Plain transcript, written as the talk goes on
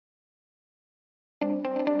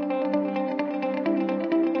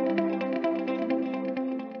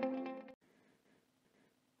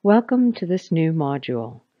Welcome to this new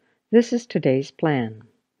module. This is today's plan.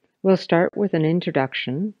 We'll start with an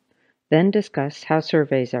introduction, then discuss how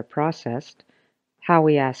surveys are processed, how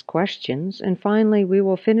we ask questions, and finally we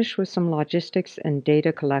will finish with some logistics and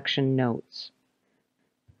data collection notes.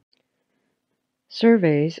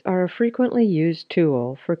 Surveys are a frequently used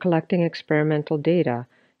tool for collecting experimental data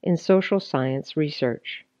in social science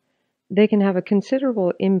research. They can have a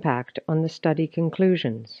considerable impact on the study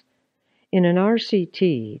conclusions. In an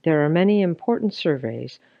RCT, there are many important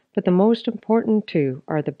surveys, but the most important two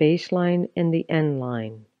are the baseline and the end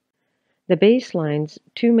line. The baseline's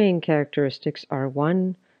two main characteristics are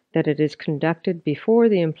one, that it is conducted before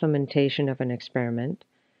the implementation of an experiment,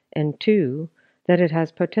 and two, that it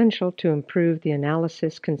has potential to improve the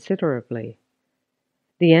analysis considerably.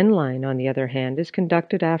 The end line, on the other hand, is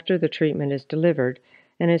conducted after the treatment is delivered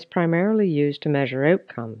and is primarily used to measure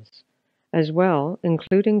outcomes. As well,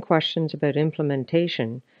 including questions about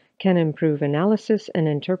implementation can improve analysis and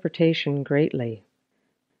interpretation greatly.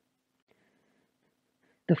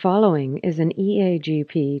 The following is an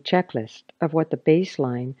EAGP checklist of what the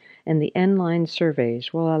baseline and the end-line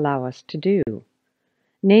surveys will allow us to do.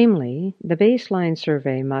 Namely, the baseline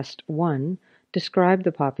survey must 1. Describe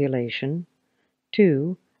the population,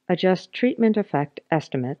 2. Adjust treatment effect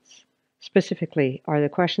estimates, specifically, are the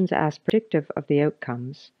questions asked predictive of the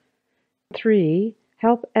outcomes, 3.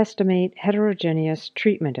 Help estimate heterogeneous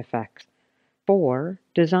treatment effects. 4.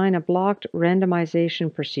 Design a blocked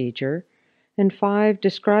randomization procedure. And 5.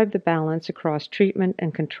 Describe the balance across treatment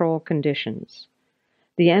and control conditions.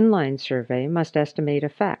 The end-line survey must estimate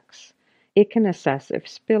effects. It can assess if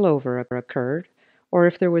spillover occurred or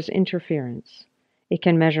if there was interference. It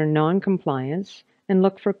can measure non-compliance and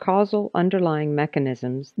look for causal underlying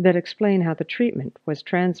mechanisms that explain how the treatment was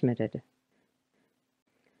transmitted.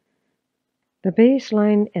 The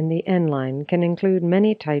baseline and the end line can include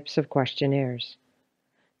many types of questionnaires.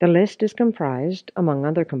 The list is comprised, among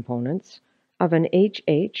other components, of an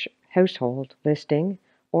HH household listing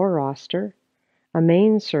or roster, a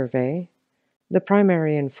main survey, the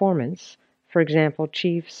primary informants, for example,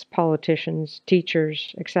 chiefs, politicians,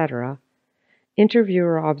 teachers, etc.,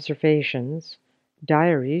 interviewer observations,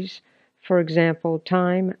 diaries, for example,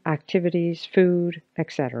 time, activities, food,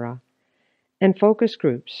 etc., and focus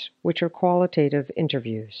groups, which are qualitative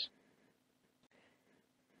interviews.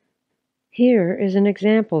 Here is an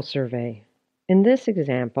example survey. In this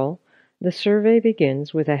example, the survey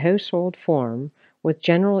begins with a household form with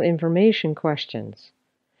general information questions.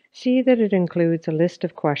 See that it includes a list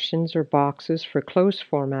of questions or boxes for close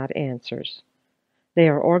format answers. They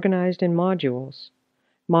are organized in modules.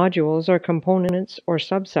 Modules are components or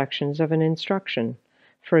subsections of an instruction.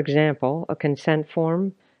 For example, a consent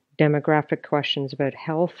form, demographic questions about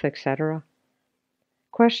health, etc.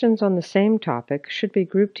 Questions on the same topic should be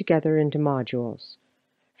grouped together into modules.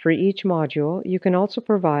 For each module, you can also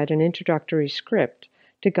provide an introductory script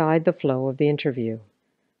to guide the flow of the interview.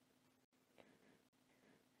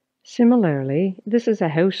 Similarly, this is a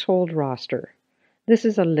household roster. This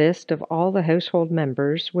is a list of all the household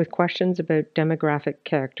members with questions about demographic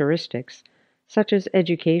characteristics, such as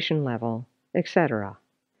education level, etc.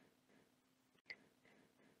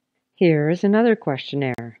 Here is another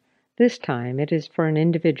questionnaire. This time it is for an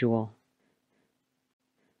individual.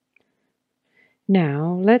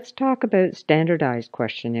 Now let's talk about standardized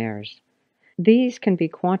questionnaires. These can be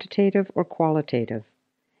quantitative or qualitative.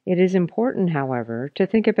 It is important, however, to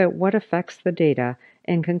think about what affects the data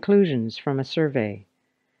and conclusions from a survey.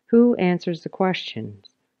 Who answers the questions?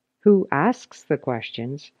 Who asks the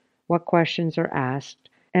questions? What questions are asked?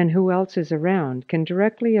 And who else is around can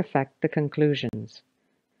directly affect the conclusions.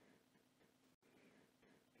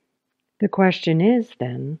 The question is,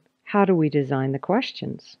 then, how do we design the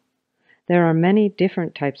questions? There are many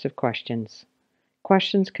different types of questions.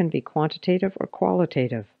 Questions can be quantitative or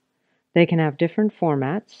qualitative. They can have different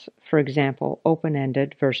formats, for example,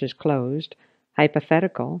 open-ended versus closed,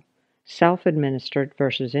 hypothetical, self-administered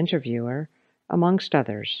versus interviewer, amongst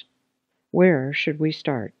others. Where should we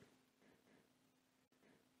start?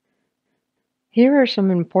 Here are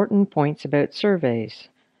some important points about surveys.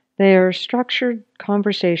 They are structured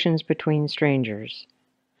conversations between strangers.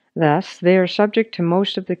 Thus, they are subject to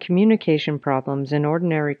most of the communication problems in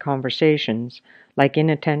ordinary conversations, like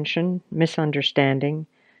inattention, misunderstanding,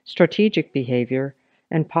 strategic behavior,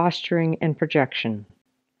 and posturing and projection.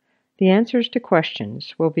 The answers to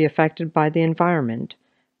questions will be affected by the environment,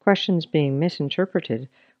 questions being misinterpreted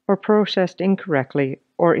or processed incorrectly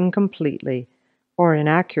or incompletely or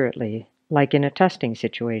inaccurately, like in a testing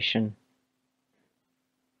situation.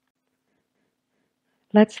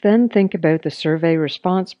 Let's then think about the survey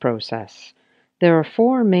response process. There are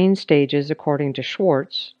four main stages according to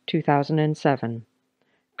Schwartz, 2007: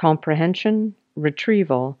 comprehension,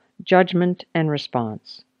 retrieval, judgment, and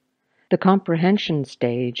response. The comprehension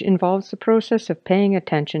stage involves the process of paying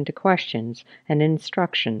attention to questions and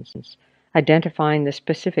instructions, identifying the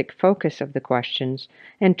specific focus of the questions,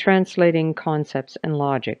 and translating concepts and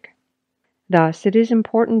logic. Thus, it is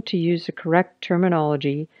important to use the correct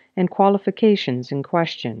terminology and qualifications in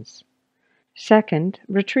questions. Second,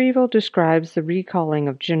 retrieval describes the recalling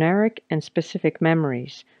of generic and specific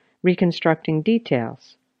memories, reconstructing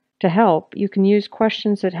details. To help, you can use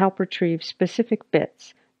questions that help retrieve specific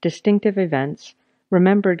bits, distinctive events,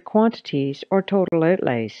 remembered quantities, or total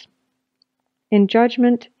outlays. In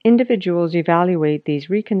judgment, individuals evaluate these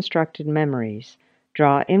reconstructed memories,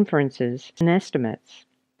 draw inferences and estimates,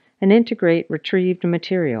 and integrate retrieved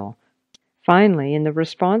material. Finally, in the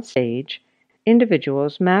response stage,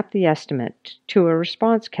 individuals map the estimate to a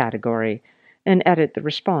response category and edit the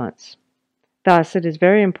response. Thus, it is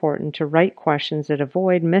very important to write questions that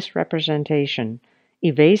avoid misrepresentation,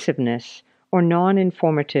 evasiveness, or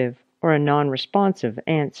non-informative or a non-responsive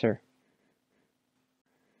answer.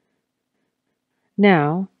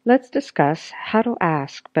 Now, let's discuss how to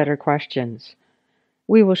ask better questions.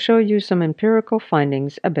 We will show you some empirical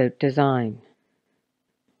findings about design.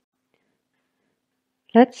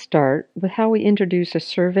 Let's start with how we introduce a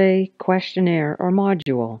survey, questionnaire, or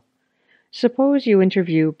module. Suppose you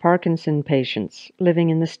interview Parkinson patients living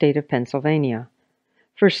in the state of Pennsylvania.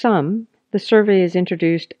 For some, the survey is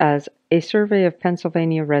introduced as a survey of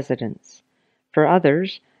Pennsylvania residents. For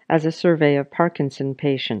others, as a survey of Parkinson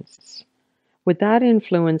patients. Would that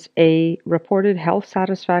influence A, reported health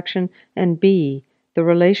satisfaction, and B, the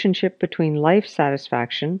relationship between life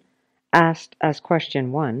satisfaction, asked as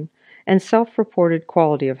question 1, and self-reported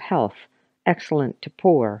quality of health, excellent to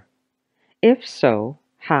poor? If so,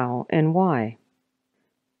 how and why?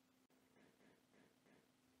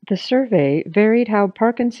 The survey varied how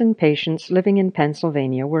Parkinson patients living in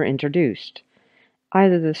Pennsylvania were introduced.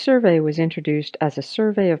 Either the survey was introduced as a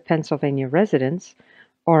survey of Pennsylvania residents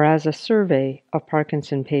or as a survey of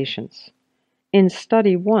Parkinson patients. In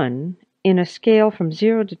Study 1, in a scale from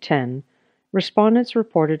 0 to 10, respondents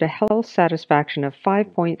reported a health satisfaction of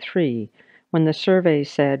 5.3 when the survey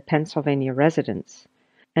said Pennsylvania residents,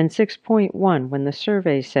 and 6.1 when the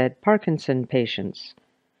survey said Parkinson patients.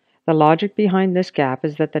 The logic behind this gap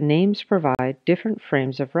is that the names provide different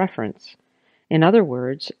frames of reference. In other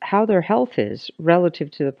words, how their health is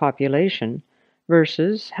relative to the population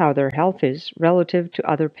versus how their health is relative to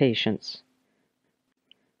other patients.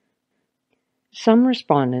 Some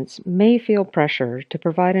respondents may feel pressure to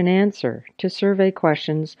provide an answer to survey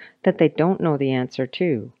questions that they don't know the answer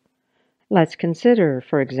to. Let's consider,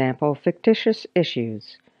 for example, fictitious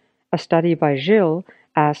issues. A study by Gilles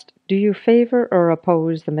asked, "Do you favor or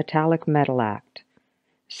oppose the Metallic Metal Act?"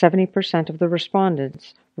 70% of the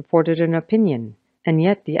respondents reported an opinion, and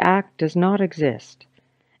yet the act does not exist.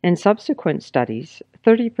 In subsequent studies,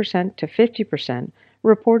 30% to 50%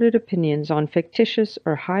 reported opinions on fictitious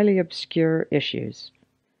or highly obscure issues.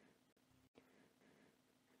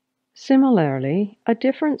 Similarly, a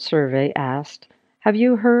different survey asked, "Have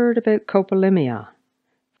you heard about copolypsia?"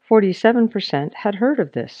 47% had heard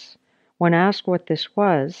of this. When asked what this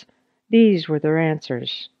was, these were their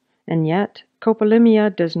answers. And yet,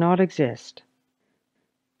 copolypsia does not exist.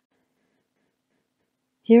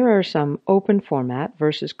 Here are some open format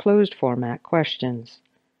versus closed format questions.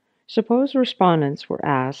 Suppose respondents were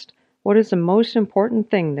asked, "What is the most important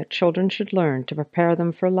thing that children should learn to prepare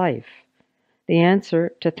them for life?" The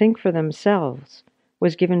answer, "to think for themselves,"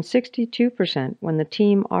 was given 62% when the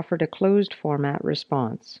team offered a closed format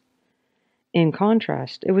response. In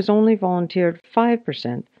contrast, it was only volunteered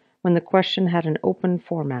 5% when the question had an open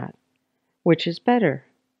format. Which is better?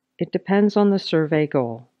 It depends on the survey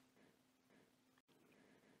goal.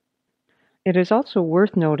 It is also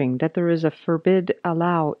worth noting that there is a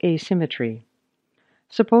forbid-allow asymmetry.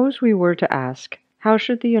 Suppose we were to ask, how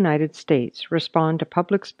should the United States respond to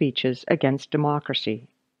public speeches against democracy?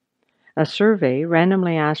 A survey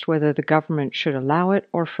randomly asked whether the government should allow it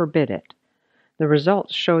or forbid it. The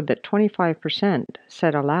results showed that 25%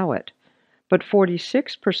 said allow it, but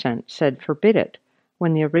 46% said forbid it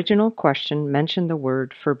when the original question mentioned the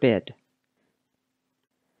word forbid.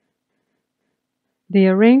 The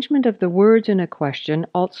arrangement of the words in a question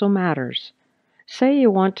also matters. Say you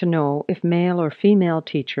want to know if male or female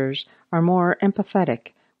teachers are more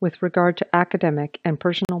empathetic with regard to academic and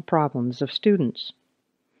personal problems of students.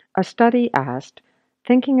 A study asked,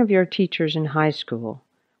 thinking of your teachers in high school,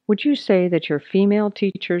 would you say that your female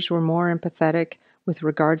teachers were more empathetic with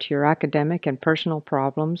regard to your academic and personal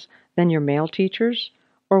problems than your male teachers,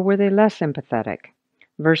 or were they less empathetic?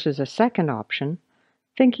 Versus a second option,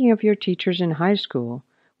 thinking of your teachers in high school,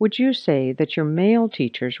 would you say that your male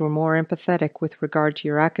teachers were more empathetic with regard to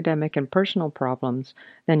your academic and personal problems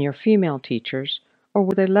than your female teachers, or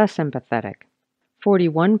were they less empathetic?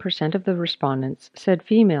 41% of the respondents said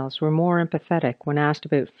females were more empathetic when asked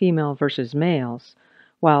about female versus males,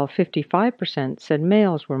 while 55% said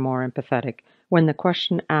males were more empathetic when the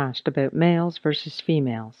question asked about males versus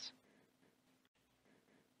females.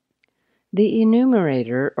 The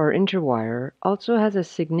enumerator or interwire also has a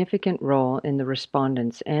significant role in the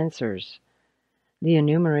respondents' answers. The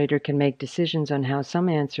enumerator can make decisions on how some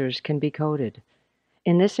answers can be coded.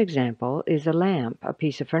 In this example, is a lamp a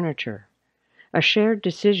piece of furniture? A shared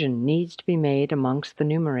decision needs to be made amongst the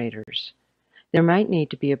numerators. There might need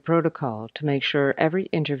to be a protocol to make sure every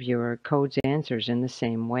interviewer codes answers in the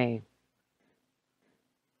same way.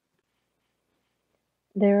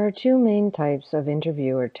 There are two main types of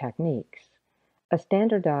interviewer techniques. A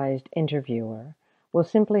standardized interviewer will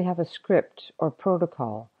simply have a script or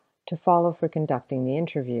protocol to follow for conducting the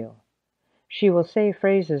interview. She will say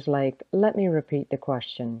phrases like, "Let me repeat the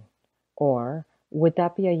question," or "Would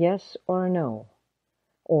that be a yes or a no?"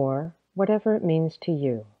 or whatever it means to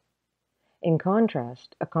you. In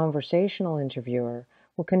contrast, a conversational interviewer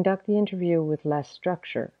will conduct the interview with less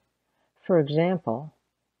structure. For example,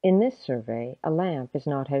 in this survey, a lamp is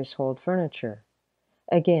not household furniture.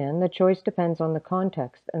 Again, the choice depends on the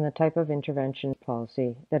context and the type of intervention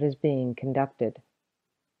policy that is being conducted.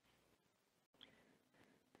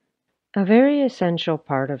 A very essential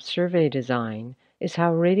part of survey design is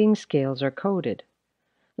how rating scales are coded.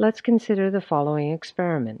 Let's consider the following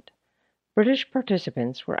experiment. British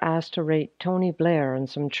participants were asked to rate Tony Blair on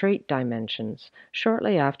some trait dimensions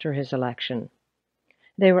shortly after his election.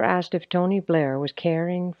 They were asked if Tony Blair was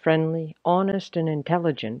caring, friendly, honest, and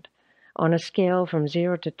intelligent on a scale from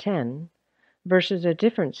 0 to 10 versus a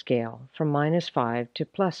different scale from -5 to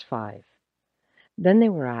 +5. Then they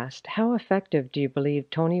were asked, how effective do you believe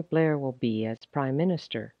Tony Blair will be as Prime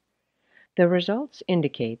Minister? The results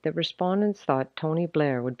indicate that respondents thought Tony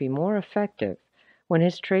Blair would be more effective when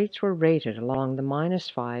his traits were rated along the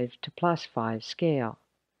 -5 to +5 scale.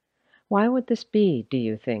 Why would this be, do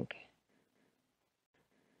you think?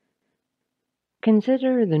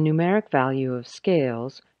 Consider the numeric value of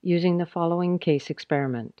scales using the following case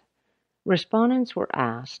experiment. Respondents were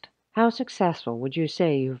asked, how successful would you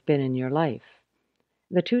say you've been in your life?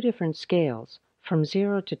 The two different scales, from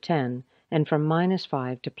 0 to 10 and from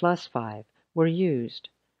 -5 to +5, were used.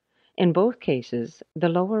 In both cases, the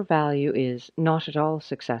lower value is not at all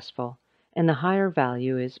successful, and the higher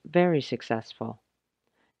value is very successful.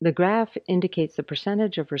 The graph indicates the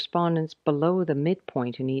percentage of respondents below the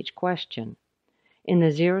midpoint in each question. In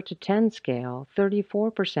the 0 to 10 scale,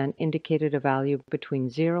 34% indicated a value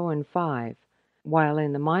between 0 and 5, while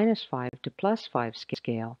in the -5 to +5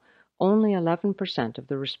 scale, only 11% of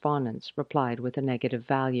the respondents replied with a negative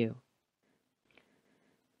value.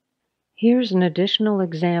 Here's an additional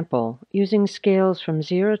example using scales from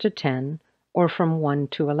 0 to 10 or from 1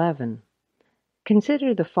 to 11.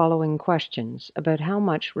 Consider the following questions about how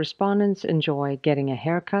much respondents enjoy getting a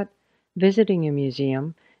haircut, visiting a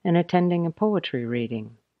museum, and attending a poetry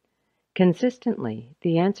reading. Consistently,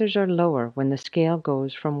 the answers are lower when the scale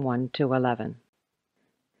goes from 1 to 11.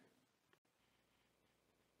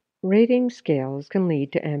 Rating scales can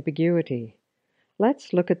lead to ambiguity.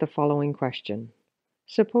 Let's look at the following question.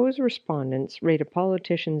 Suppose respondents rate a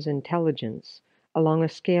politician's intelligence along a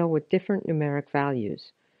scale with different numeric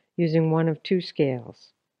values, using one of two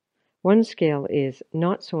scales. One scale is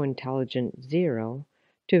not so intelligent 0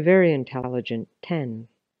 to very intelligent 10,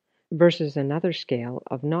 versus another scale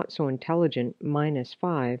of not so intelligent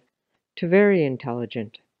 -5 to very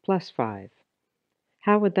intelligent +5.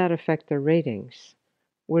 How would that affect their ratings?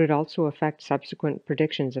 Would it also affect subsequent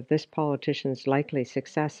predictions of this politician's likely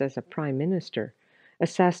success as a prime minister,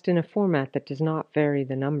 assessed in a format that does not vary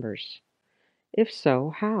the numbers? If so,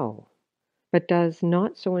 how? But does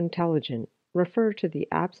not so intelligent refer to the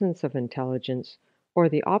absence of intelligence or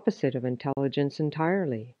the opposite of intelligence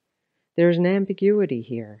entirely? There is an ambiguity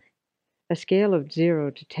here. A scale of 0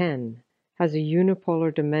 to 10 has a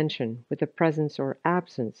unipolar dimension with the presence or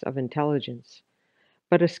absence of intelligence,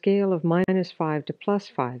 but a scale of -5 to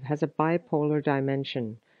 +5 has a bipolar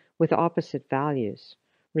dimension with opposite values,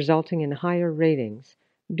 resulting in higher ratings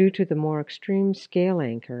due to the more extreme scale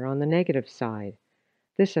anchor on the negative side.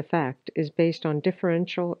 This effect is based on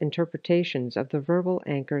differential interpretations of the verbal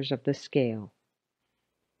anchors of the scale.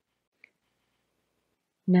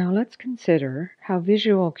 Now let's consider how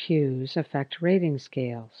visual cues affect rating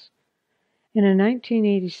scales. In a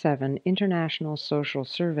 1987 International Social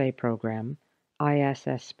Survey Program,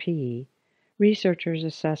 ISSP, researchers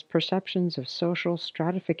assessed perceptions of social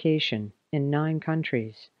stratification in 9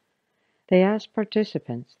 countries. They asked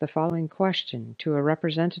participants the following question to a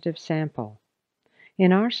representative sample.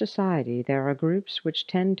 In our society, there are groups which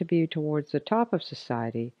tend to be towards the top of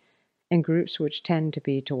society and groups which tend to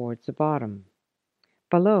be towards the bottom.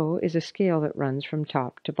 Below is a scale that runs from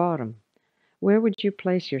top to bottom. Where would you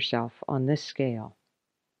place yourself on this scale?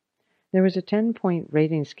 There was a 10-point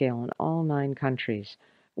rating scale in all 9 countries,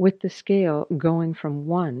 with the scale going from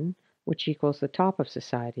 1, which equals the top of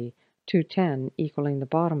society, to 10, equaling the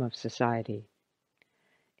bottom of society.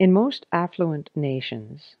 In most affluent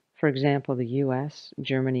nations, for example the US,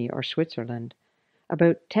 Germany, or Switzerland,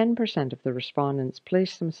 about 10% of the respondents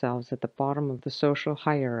place themselves at the bottom of the social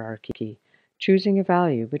hierarchy, choosing a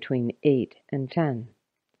value between 8 and 10.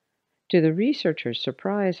 To the researchers'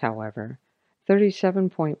 surprise, however,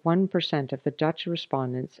 37.1% of the Dutch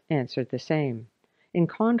respondents answered the same, in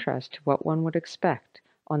contrast to what one would expect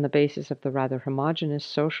on the basis of the rather homogeneous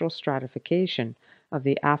social stratification of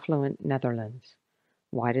the affluent Netherlands.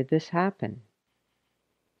 Why did this happen?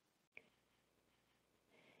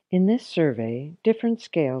 In this survey, different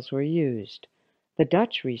scales were used. The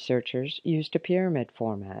Dutch researchers used a pyramid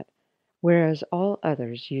format, whereas all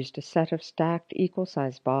others used a set of stacked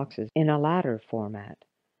equal-sized boxes in a ladder format.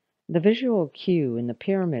 The visual cue in the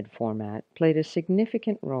pyramid format played a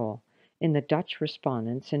significant role in the Dutch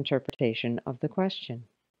respondents' interpretation of the question.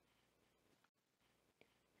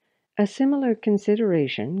 A similar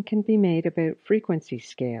consideration can be made about frequency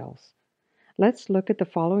scales. Let's look at the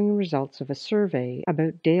following results of a survey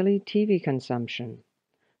about daily TV consumption.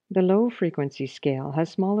 The low frequency scale has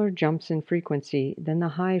smaller jumps in frequency than the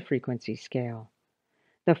high frequency scale.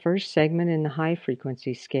 The first segment in the high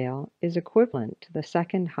frequency scale is equivalent to the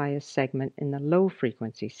second highest segment in the low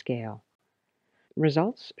frequency scale.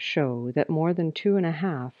 Results show that more than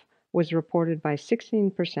 2.5 was reported by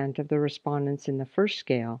 16% of the respondents in the first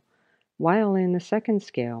scale, while in the second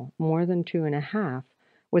scale, more than 2.5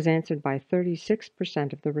 was answered by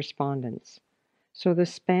 36% of the respondents. So the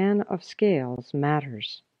span of scales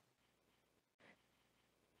matters.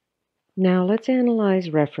 Now let's analyze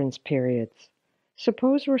reference periods.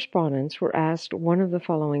 Suppose respondents were asked one of the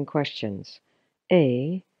following questions.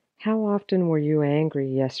 A. How often were you angry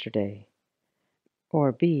yesterday?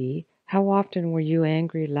 Or B. How often were you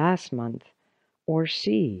angry last month? Or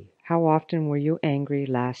C. How often were you angry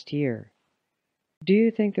last year? Do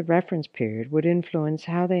you think the reference period would influence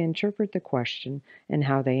how they interpret the question and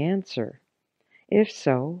how they answer? If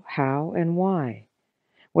so, how and why?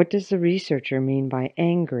 What does the researcher mean by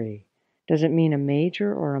angry? Does it mean a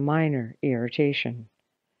major or a minor irritation?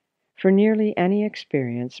 For nearly any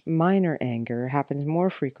experience, minor anger happens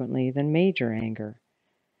more frequently than major anger.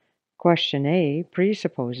 Question A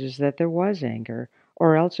presupposes that there was anger,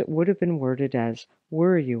 or else it would have been worded as,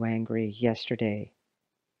 "Were you angry yesterday?"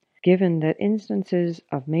 Given that instances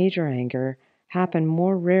of major anger happen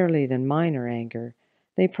more rarely than minor anger,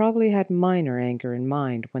 they probably had minor anger in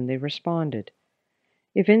mind when they responded.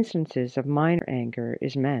 If instances of minor anger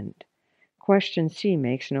is meant, question C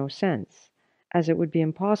makes no sense, as it would be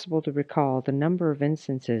impossible to recall the number of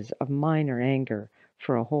instances of minor anger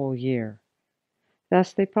for a whole year.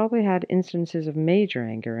 Thus, they probably had instances of major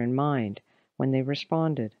anger in mind when they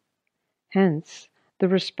responded. Hence, the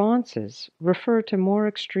responses refer to more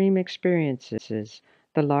extreme experiences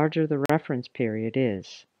the larger the reference period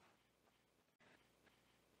is.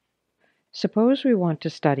 Suppose we want to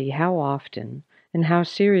study how often and how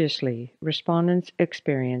seriously respondents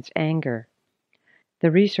experience anger. The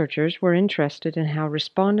researchers were interested in how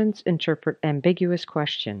respondents interpret ambiguous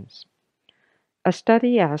questions. A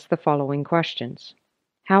study asked the following questions.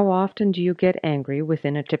 How often do you get angry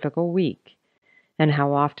within a typical week? And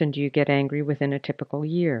how often do you get angry within a typical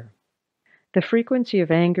year? The frequency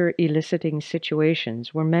of anger eliciting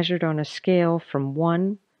situations were measured on a scale from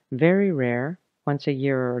 1, very rare, once a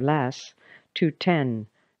year or less, to 10,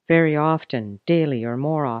 very often, daily or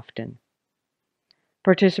more often.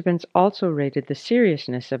 Participants also rated the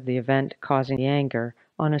seriousness of the event causing the anger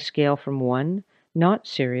on a scale from 1, not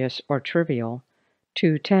serious or trivial,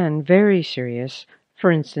 to 10, very serious,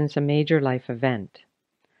 for instance, a major life event.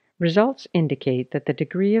 Results indicate that the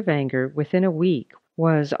degree of anger within a week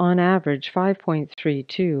was on average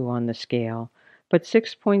 5.32 on the scale, but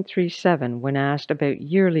 6.37 when asked about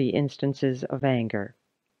yearly instances of anger.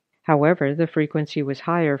 However, the frequency was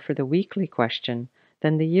higher for the weekly question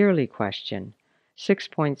than the yearly question,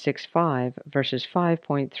 6.65 versus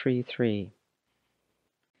 5.33.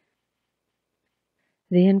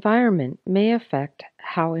 The environment may affect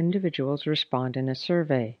how individuals respond in a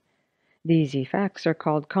survey. These effects are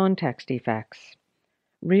called context effects.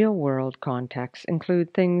 Real-world contexts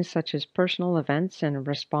include things such as personal events in a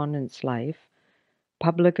respondent's life,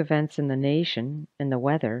 public events in the nation, and the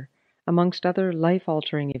weather, amongst other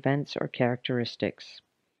life-altering events or characteristics.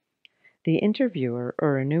 The interviewer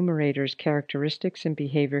or enumerator's characteristics and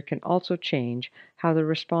behavior can also change how the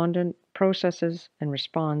respondent processes and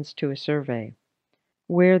responds to a survey.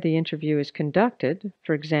 Where the interview is conducted,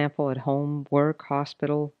 for example at home, work,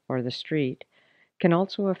 hospital, or the street, can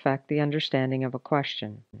also affect the understanding of a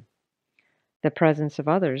question. The presence of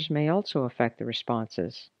others may also affect the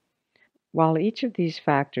responses. While each of these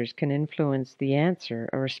factors can influence the answer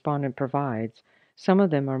a respondent provides, some of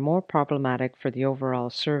them are more problematic for the overall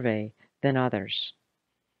survey than others.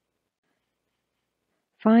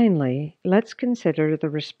 Finally, let's consider the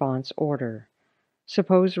response order.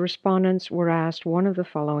 Suppose respondents were asked one of the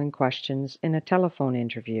following questions in a telephone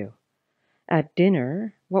interview. At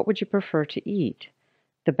dinner, what would you prefer to eat?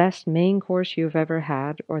 The best main course you have ever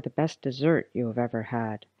had or the best dessert you have ever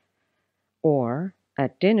had? Or,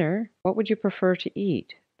 at dinner, what would you prefer to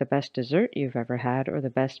eat? The best dessert you've ever had or the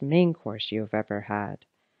best main course you've ever had?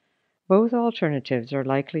 Both alternatives are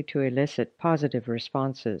likely to elicit positive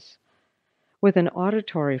responses. With an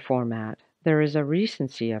auditory format, there is a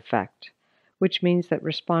recency effect, which means that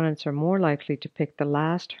respondents are more likely to pick the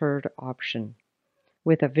last heard option.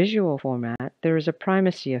 With a visual format, there is a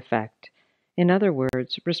primacy effect. In other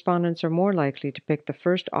words, respondents are more likely to pick the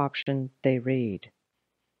first option they read.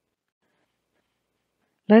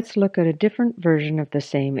 Let's look at a different version of the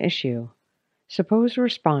same issue. Suppose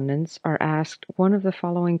respondents are asked one of the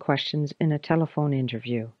following questions in a telephone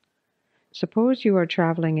interview. Suppose you are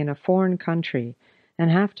traveling in a foreign country and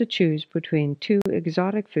have to choose between two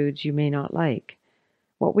exotic foods you may not like.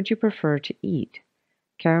 What would you prefer to eat?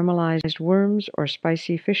 Caramelized worms or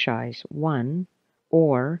spicy fish eyes, 1,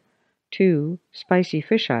 or 2, spicy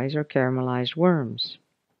fish eyes or caramelized worms.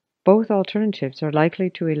 Both alternatives are likely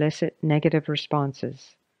to elicit negative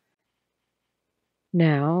responses.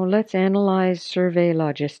 Now, let's analyze survey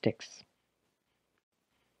logistics.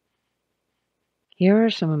 Here are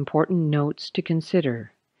some important notes to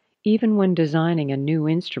consider. Even when designing a new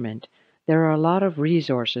instrument, there are a lot of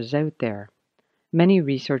resources out there. Many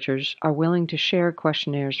researchers are willing to share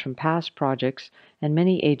questionnaires from past projects, and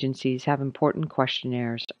many agencies have important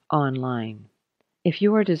questionnaires online. If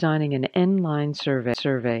you are designing an N-line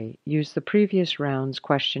survey, use the previous round's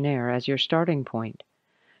questionnaire as your starting point.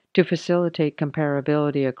 To facilitate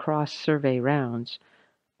comparability across survey rounds,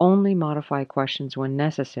 only modify questions when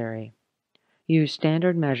necessary. Use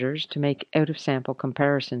standard measures to make out-of-sample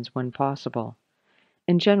comparisons when possible.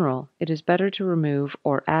 In general, it is better to remove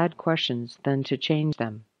or add questions than to change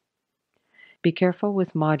them. Be careful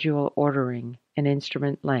with module ordering and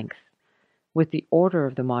instrument length. With the order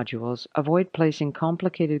of the modules, avoid placing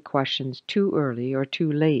complicated questions too early or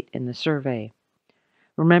too late in the survey.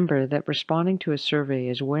 Remember that responding to a survey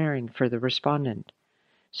is wearing for the respondent,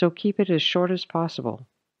 so keep it as short as possible.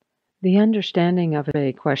 The understanding of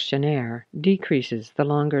a questionnaire decreases the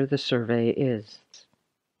longer the survey is.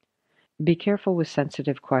 Be careful with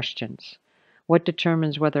sensitive questions. What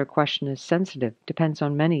determines whether a question is sensitive depends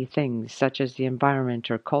on many things, such as the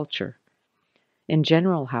environment or culture. In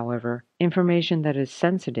general, however, information that is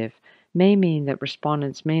sensitive may mean that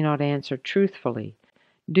respondents may not answer truthfully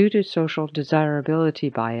due to social desirability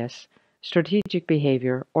bias, strategic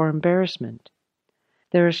behavior, or embarrassment.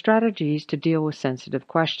 There are strategies to deal with sensitive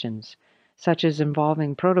questions, such as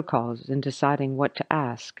involving protocols in deciding what to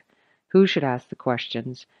ask, who should ask the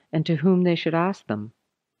questions, and to whom they should ask them.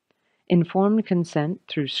 Informed consent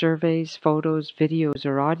through surveys, photos, videos,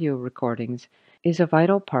 or audio recordings is a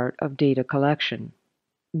vital part of data collection.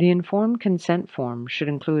 The informed consent form should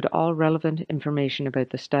include all relevant information about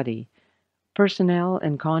the study, personnel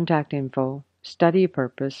and contact info, study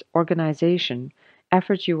purpose, organization,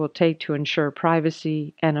 efforts you will take to ensure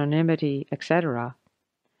privacy, anonymity, etc.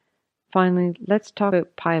 Finally, let's talk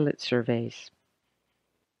about pilot surveys.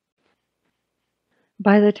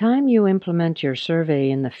 By the time you implement your survey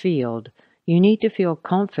in the field, you need to feel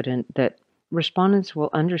confident that respondents will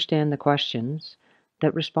understand the questions,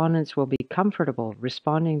 that respondents will be comfortable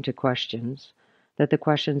responding to questions, that the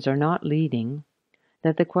questions are not leading,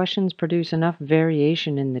 that the questions produce enough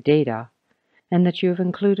variation in the data, and that you have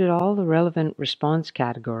included all the relevant response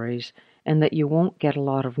categories, and that you won't get a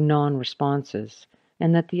lot of non-responses,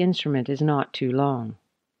 and that the instrument is not too long.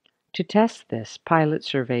 To test this, pilot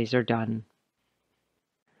surveys are done.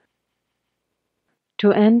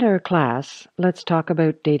 To end our class, let's talk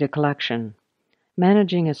about data collection.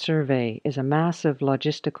 Managing a survey is a massive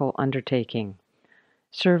logistical undertaking.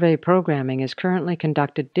 Survey programming is currently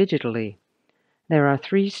conducted digitally. There are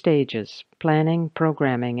 3 stages: planning,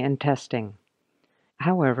 programming, and testing.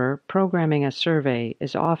 However, programming a survey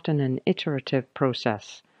is often an iterative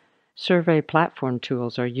process. Survey platform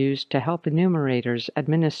tools are used to help enumerators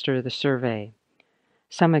administer the survey.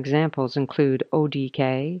 Some examples include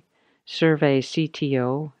ODK, Survey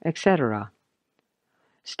CTO, etc.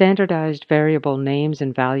 Standardized variable names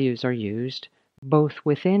and values are used, both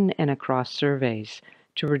within and across surveys,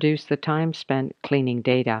 to reduce the time spent cleaning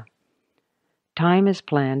data. Time is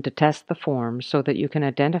planned to test the form so that you can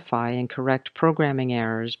identify and correct programming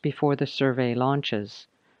errors before the survey launches.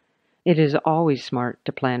 It is always smart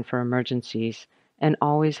to plan for emergencies and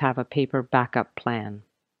always have a paper backup plan.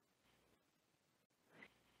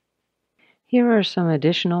 Here are some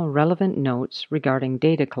additional relevant notes regarding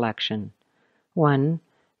data collection. 1.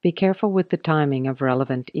 Be careful with the timing of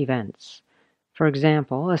relevant events. For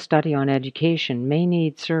example, a study on education may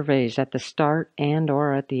need surveys at the start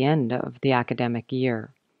and/or at the end of the academic year.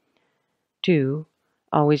 2.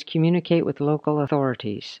 Always communicate with local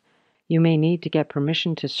authorities. You may need to get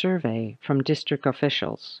permission to survey from district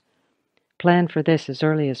officials. Plan for this as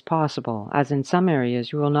early as possible, as in some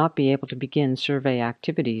areas you will not be able to begin survey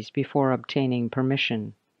activities before obtaining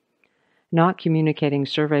permission. Not communicating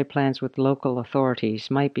survey plans with local authorities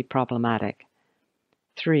might be problematic.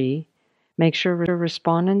 3. Make sure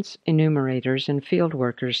respondents, enumerators, and field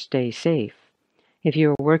workers stay safe. If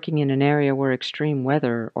you are working in an area where extreme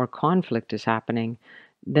weather or conflict is happening,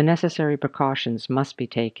 the necessary precautions must be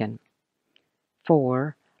taken.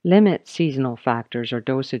 4. Limit seasonal factors or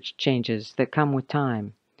dosage changes that come with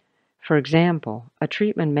time. For example, a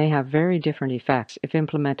treatment may have very different effects if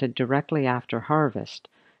implemented directly after harvest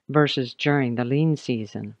versus during the lean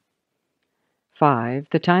season. 5.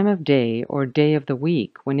 The time of day or day of the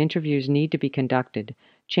week when interviews need to be conducted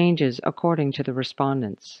changes according to the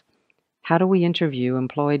respondents. How do we interview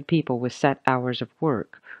employed people with set hours of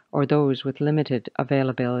work or those with limited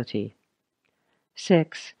availability?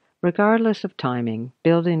 6. Regardless of timing,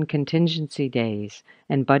 build in contingency days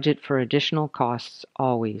and budget for additional costs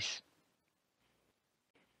always.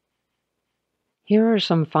 Here are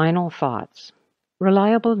some final thoughts.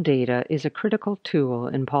 Reliable data is a critical tool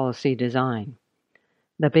in policy design.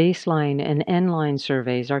 The baseline and end-line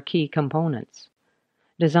surveys are key components.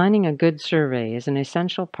 Designing a good survey is an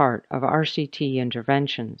essential part of RCT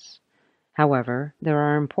interventions. However, there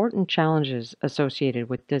are important challenges associated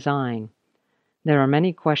with design. There are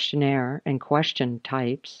many questionnaire and question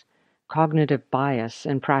types, cognitive bias,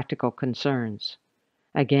 and practical concerns.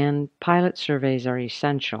 Again, pilot surveys are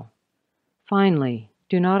essential. Finally,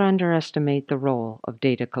 do not underestimate the role of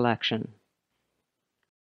data collection.